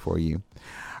out there for you.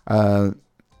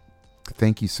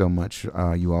 Thank you so much,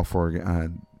 you all,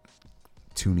 for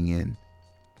tuning in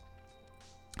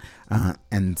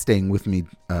and staying with me,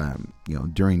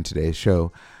 during today's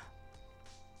show.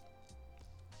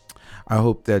 I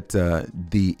hope that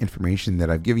the information that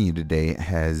I've given you today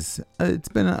has, it's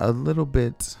been a little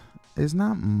bit, there's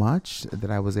not much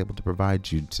that I was able to provide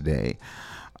you today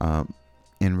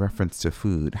in reference to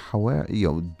food. However,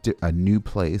 a new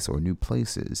place or new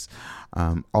places,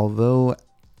 although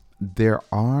there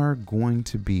are going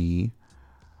to be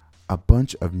a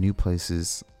bunch of new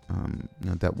places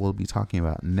that we'll be talking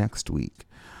about next week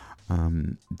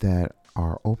that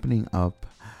are opening up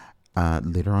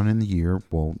later on in the year,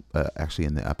 actually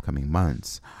in the upcoming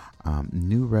months.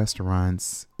 New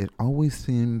restaurants, it always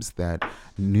seems that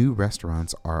new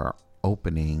restaurants are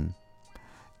opening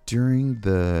during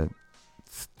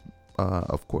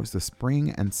of course, the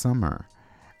spring and summer.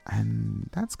 And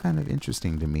that's kind of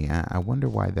interesting to me. I wonder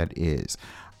why that is.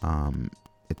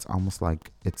 It's almost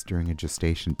like it's during a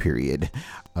gestation period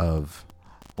of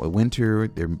winter.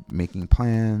 They're making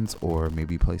plans, or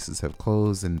maybe places have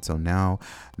closed, and so now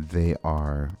they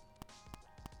are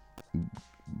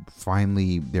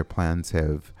finally, their plans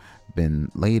have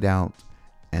been laid out,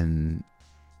 and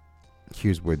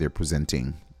here's where they're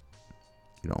presenting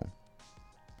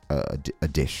a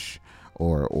dish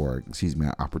or excuse me,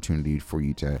 an opportunity for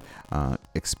you to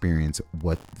experience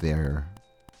what their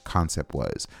concept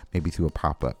was, maybe through a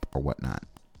pop-up or whatnot.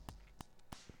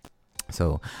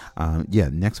 So,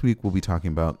 next week we'll be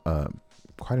talking about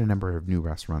quite a number of new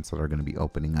restaurants that are going to be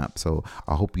opening up. So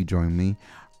I hope you join me.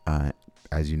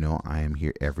 As you know, I am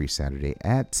here every Saturday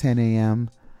at 10 a.m.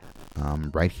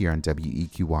 Right here on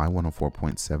WEQY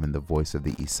 104.7, the voice of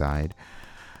the East Side.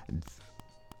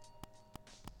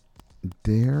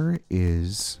 There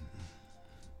is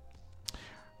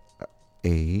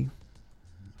a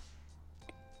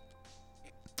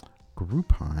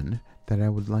Groupon that I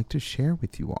would like to share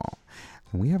with you all.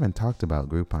 And we haven't talked about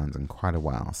Groupons in quite a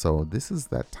while. So this is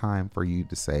that time for you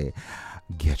to say,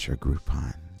 get your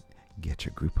Groupon. Get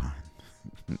your Groupon.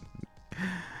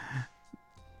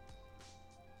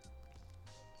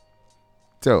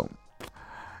 So,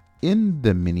 in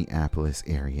the Minneapolis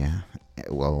area,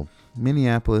 well,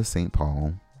 Minneapolis, St.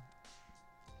 Paul,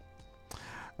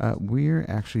 we're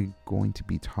actually going to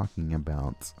be talking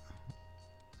about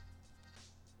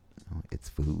its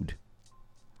food.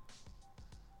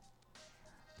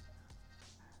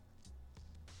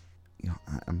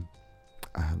 I'm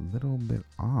a little bit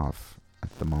off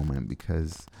at the moment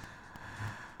because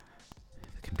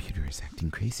the computer is acting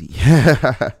crazy.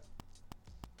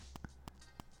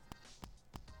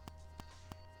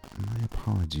 My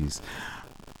apologies.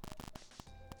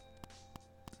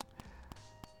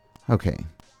 Okay,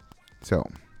 so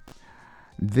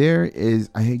there is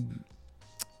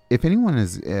if anyone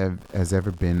has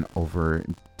ever been over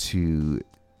to,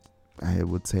 I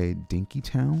would say,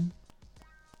 Dinkytown,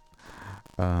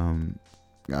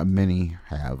 many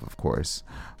have, of course,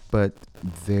 but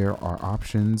there are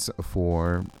options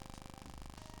for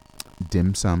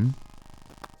dim sum,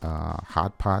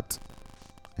 hot pot,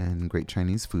 and great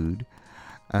Chinese food,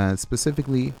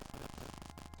 specifically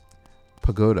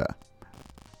Pagoda.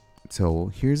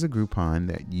 So here's a Groupon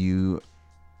that you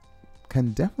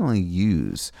can definitely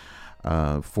use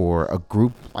for a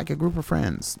group of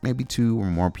friends, maybe 2 or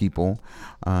more people.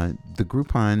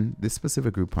 This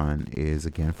specific Groupon is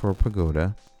again for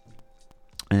Pagoda,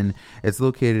 and it's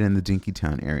located in the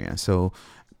Dinkytown area. So,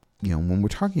 when we're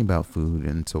talking about food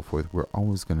and so forth, we're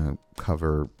always going to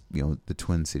cover, the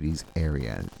Twin Cities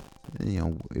area.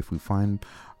 If we find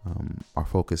our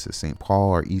focus is St.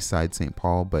 Paul or East Side St.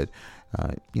 Paul, but,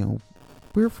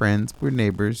 we're friends, we're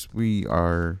neighbors,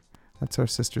 that's our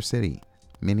sister city,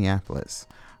 Minneapolis.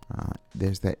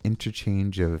 There's that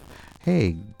interchange of,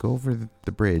 hey, go over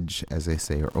the bridge, as they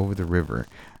say, or over the river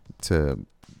to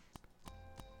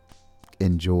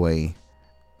enjoy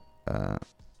a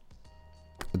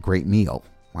great meal.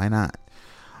 Why not?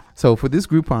 So for this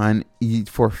Groupon,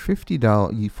 for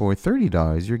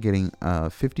 $30, you're getting a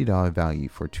 $50 value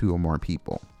for 2 or more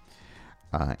people.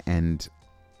 And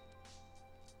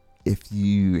if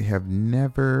you have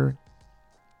never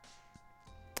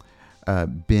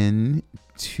been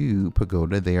to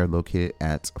Pagoda, they are located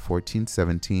at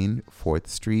 1417 4th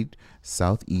Street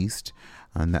Southeast,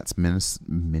 and that's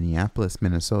Minneapolis,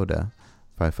 Minnesota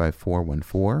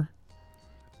 55414.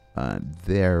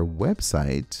 Their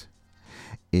website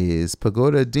is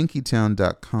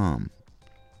pagodadinkytown.com.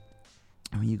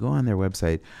 When you go on their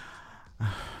website,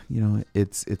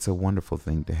 it's a wonderful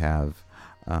thing to have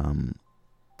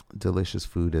delicious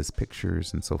food as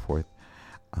pictures and so forth,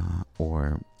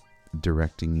 or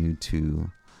directing you to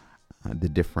the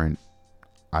different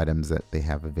items that they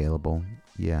have available.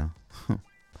 Yeah.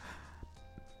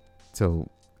 So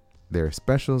there are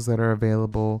specials that are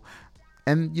available,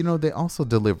 and they also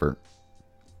deliver.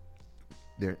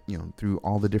 They're through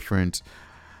all the different,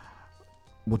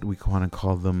 what do we want to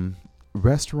call them,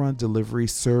 restaurant delivery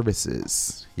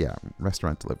services. Yeah,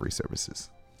 restaurant delivery services.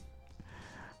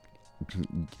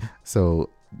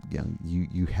 So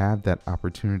you have that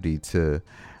opportunity to,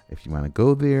 if you want to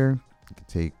go there, you can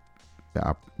take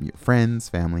your friends,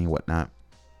 family, whatnot.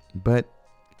 But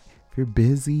if you're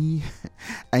busy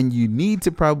and you need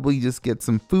to probably just get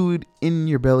some food in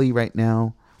your belly right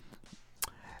now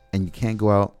and you can't go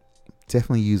out,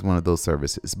 definitely use one of those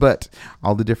services. But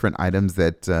all the different items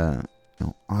that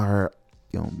are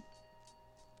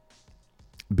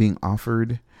being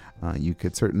offered, you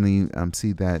could certainly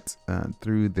see that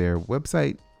through their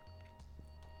website.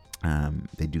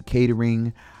 They do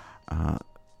catering.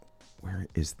 Where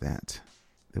is that?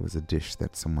 There was a dish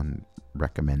that someone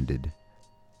recommended.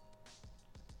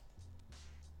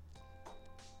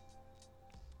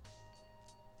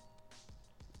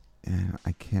 And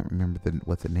I can't remember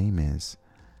what the name is.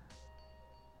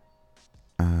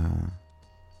 Gosh,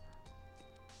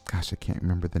 I can't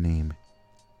remember the name.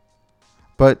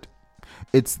 But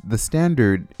it's the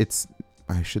standard.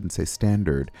 I shouldn't say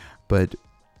standard, but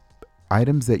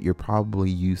items that you're probably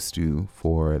used to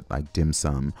for like dim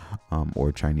sum,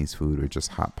 or Chinese food, or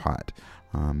just hot pot.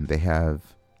 They have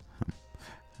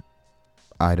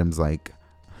items like,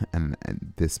 and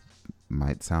this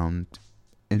might sound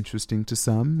interesting to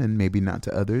some and maybe not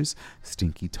to others,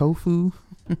 stinky tofu.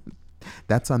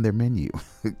 That's on their menu.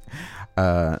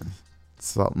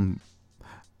 Salt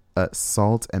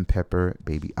and pepper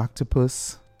baby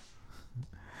octopus.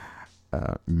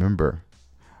 Remember,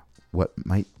 what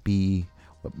might be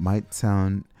what might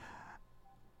sound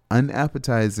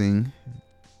unappetizing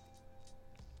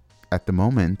at the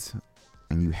moment,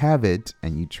 and you have it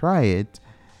and you try it,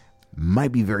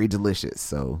 might be very delicious.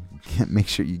 So make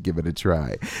sure you give it a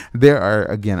try. There are,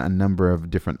 again, a number of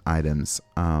different items.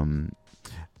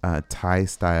 Thai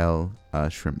style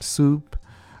shrimp soup.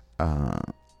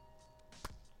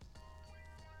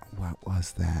 What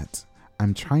was that?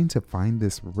 I'm trying to find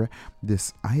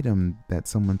this item that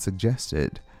someone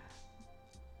suggested.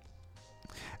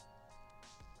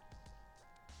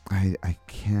 I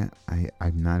can't.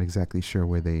 I'm not exactly sure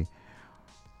where they.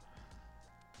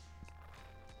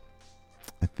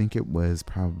 I think it was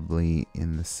probably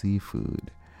in the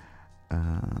seafood.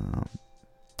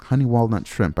 Honey walnut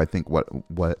shrimp, I think what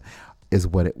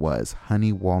it was.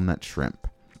 Honey walnut shrimp.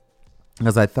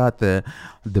 Because I thought the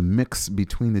mix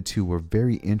between the two were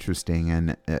very interesting,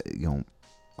 and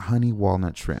honey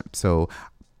walnut shrimp. So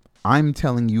I'm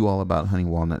telling you all about honey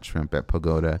walnut shrimp at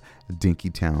Pagoda,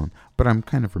 Dinkytown, but I'm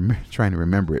kind of trying to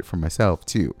remember it for myself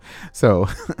too. So,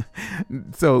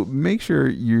 so make sure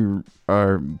you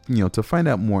are, to find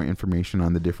out more information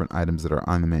on the different items that are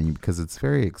on the menu, because it's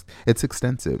it's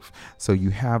extensive. So you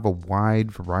have a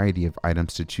wide variety of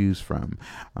items to choose from.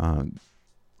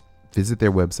 Visit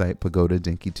their website,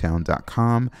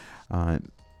 pagodadinkytown.com.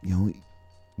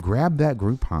 Grab that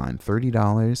Groupon,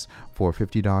 $30 for a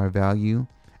 $50 value.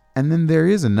 And then there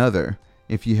is another,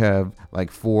 if you have like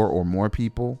 4 or more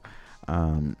people.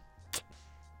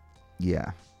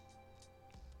 Yeah.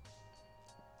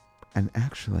 And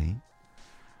actually,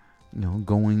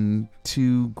 going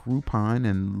to Groupon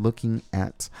and looking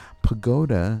at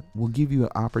Pagoda will give you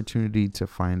an opportunity to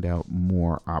find out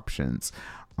more options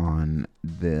on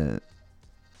the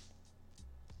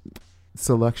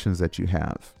selections that you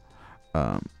have,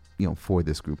 for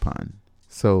this Groupon.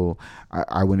 So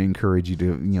I would encourage you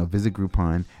to, visit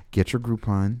Groupon, get your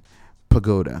Groupon,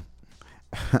 Pagoda,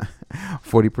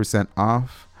 40%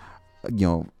 off,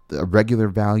 a regular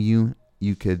value.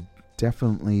 You could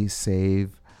definitely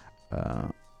save,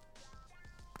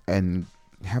 and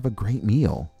have a great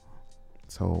meal.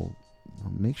 So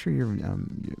make sure you're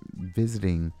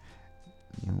visiting,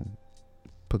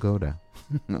 Pagoda,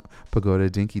 Pagoda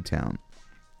Dinkytown.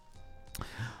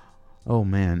 Oh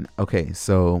man. Okay.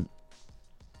 So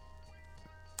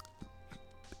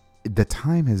the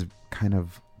time has kind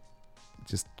of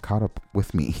just caught up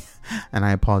with me, and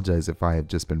I apologize if I have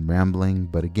just been rambling,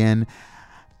 but again,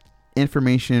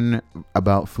 information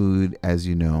about food, as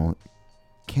you know,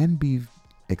 can be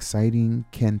exciting,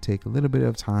 can take a little bit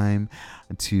of time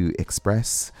to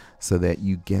express so that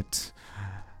you get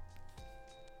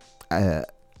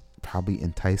probably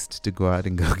enticed to go out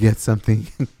and go get something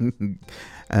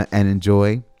and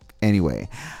enjoy. Anyway,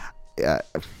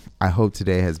 I hope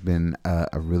today has been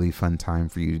a really fun time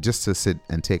for you just to sit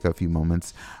and take a few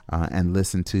moments and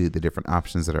listen to the different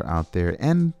options that are out there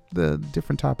and the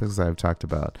different topics I've talked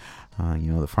about.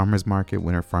 The farmers market,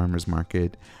 winter farmers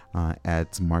market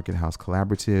at Market House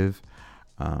Collaborative,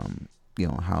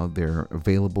 how they're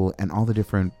available, and all the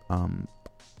different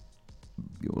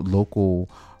local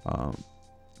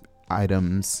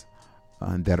items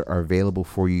that are available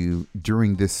for you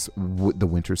during the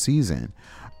winter season.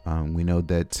 We know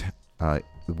that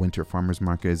the Winter Farmers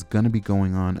Market is going to be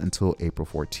going on until April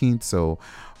 14th, so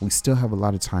we still have a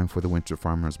lot of time for the Winter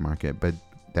Farmers Market, but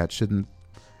that shouldn't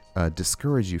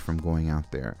discourage you from going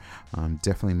out there.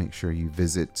 Definitely make sure you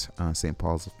visit St.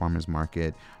 Paul's Farmers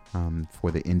Market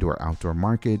for the indoor-outdoor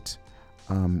market.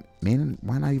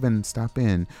 Why not even stop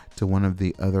in to one of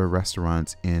the other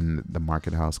restaurants in the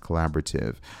Market House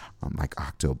Collaborative, like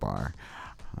Octobar.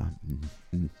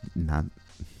 Not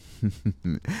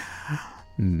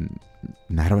an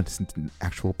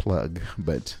actual plug,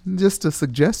 but just a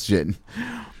suggestion.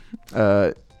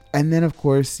 And then, of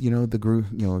course,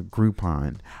 the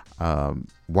Groupon.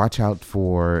 Watch out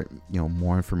for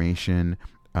more information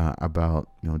about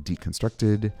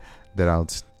Deconstructed that I'll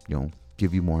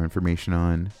give you more information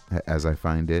on as I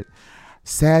find it.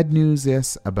 Sad news,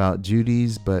 yes, about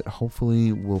Judy's, but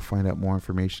hopefully we'll find out more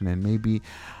information, and maybe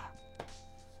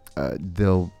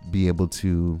they'll be able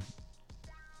to.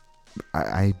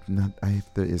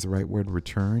 Is the right word,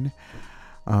 return.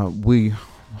 We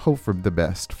hope for the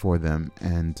best for them,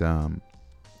 and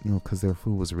because their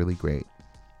food was really great.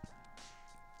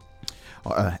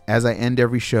 As I end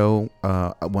every show,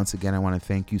 once again, I want to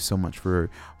thank you so much for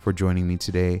joining me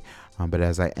today. But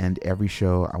as I end every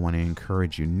show, I want to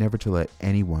encourage you never to let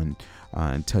anyone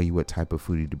tell you what type of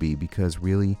foodie to be, because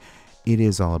really, it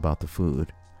is all about the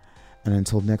food. And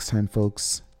until next time,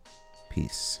 folks,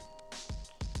 peace.